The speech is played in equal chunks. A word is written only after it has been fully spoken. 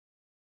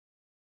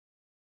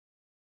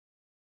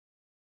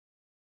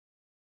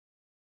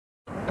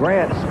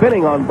Grant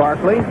spinning on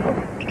Barkley.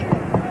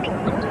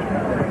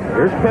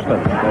 Here's Pippen.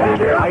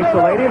 They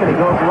isolate him, and he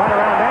goes right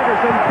around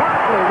Anderson.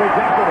 Barkley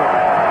rejected it.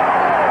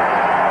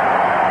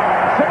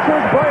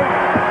 Sixers break.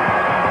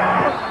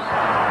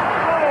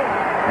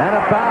 And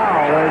a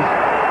foul as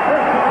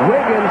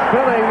Wiggins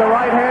filling the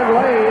right-hand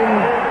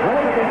lane.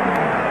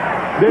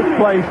 This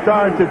play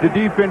starts at the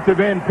defensive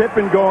end.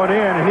 Pippen going in,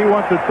 and he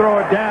wants to throw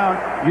it down.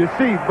 You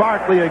see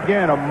Barkley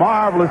again, a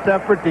marvelous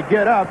effort to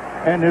get up,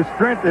 and his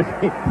strength as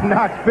he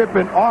knocks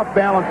Pippen off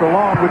balance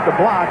along with the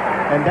block,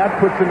 and that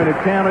puts him in a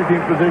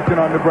challenging position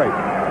on the break.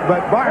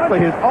 But Barkley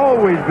has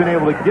always been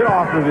able to get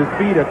off of his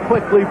feet, a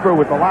quick leaper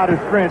with a lot of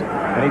strength,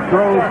 and he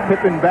throws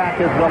Pippen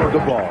back as well as the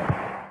ball.